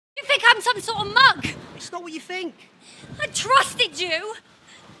I'm some sort of muck. It's not what you think. I trusted you.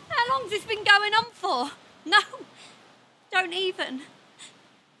 How long's this been going on for? No, don't even.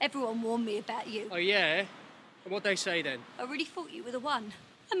 Everyone warned me about you. Oh, yeah? And what'd they say then? I really thought you were the one.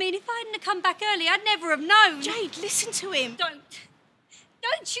 I mean, if I hadn't have come back early, I'd never have known. Jade, listen to him.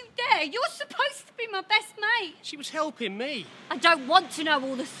 Don't you dare. You're supposed to be my best mate. She was helping me. I don't want to know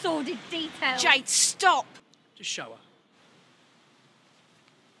all the sordid details. Jade, stop. Just show her.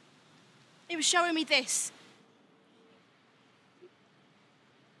 He was showing me this.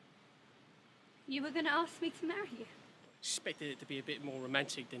 You were going to ask me to marry you? Expected it to be a bit more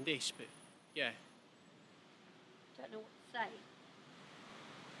romantic than this, but yeah. Don't know what to say.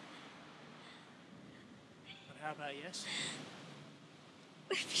 But how about yes?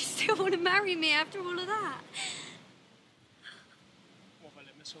 If you still want to marry me after all of that. What have I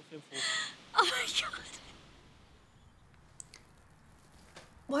let myself in for? Oh my God.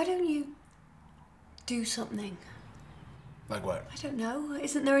 Why don't you do something? Like what? I don't know.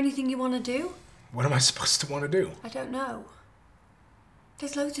 Isn't there anything you want to do? What am I supposed to want to do? I don't know.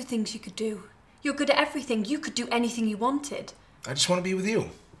 There's loads of things you could do. You're good at everything. You could do anything you wanted. I just want to be with you.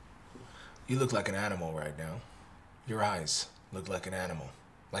 You look like an animal right now. Your eyes look like an animal.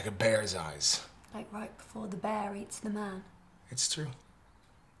 Like a bear's eyes. Like right before the bear eats the man. It's true.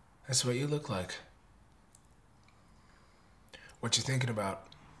 That's what you look like. What you thinking about?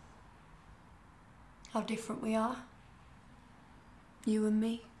 How different we are. You and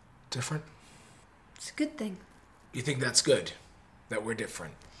me. Different? It's a good thing. You think that's good? That we're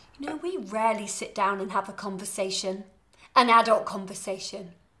different? You know, we rarely sit down and have a conversation. An adult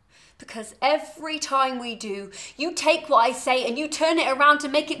conversation. Because every time we do, you take what I say and you turn it around to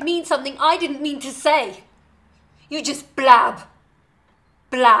make it mean something I didn't mean to say. You just blab.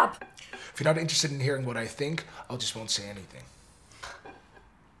 Blab. If you're not interested in hearing what I think, I just won't say anything.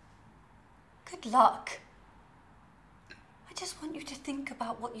 Good luck. I just want you to think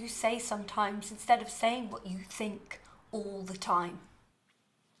about what you say sometimes instead of saying what you think all the time.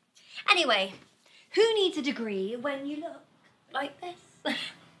 Anyway, who needs a degree when you look like this?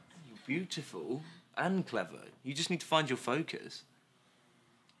 You're beautiful and clever. You just need to find your focus.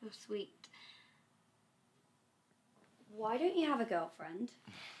 You're sweet. Why don't you have a girlfriend?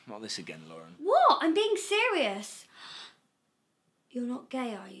 Not this again, Lauren. What? I'm being serious. You're not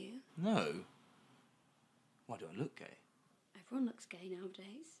gay, are you? No. Why do I look gay? Everyone looks gay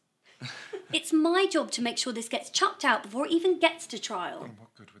nowadays. It's my job to make sure this gets chucked out before it even gets to trial. And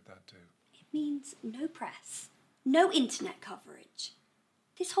what good would that do? It means no press, no internet coverage.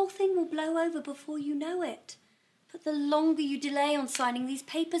 This whole thing will blow over before you know it. But the longer you delay on signing these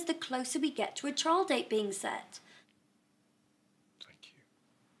papers, the closer we get to a trial date being set. Thank you.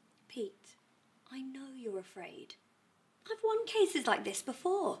 Pete, I know you're afraid. I've won cases like this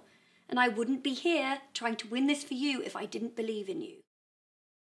before, and I wouldn't be here trying to win this for you if I didn't believe in you.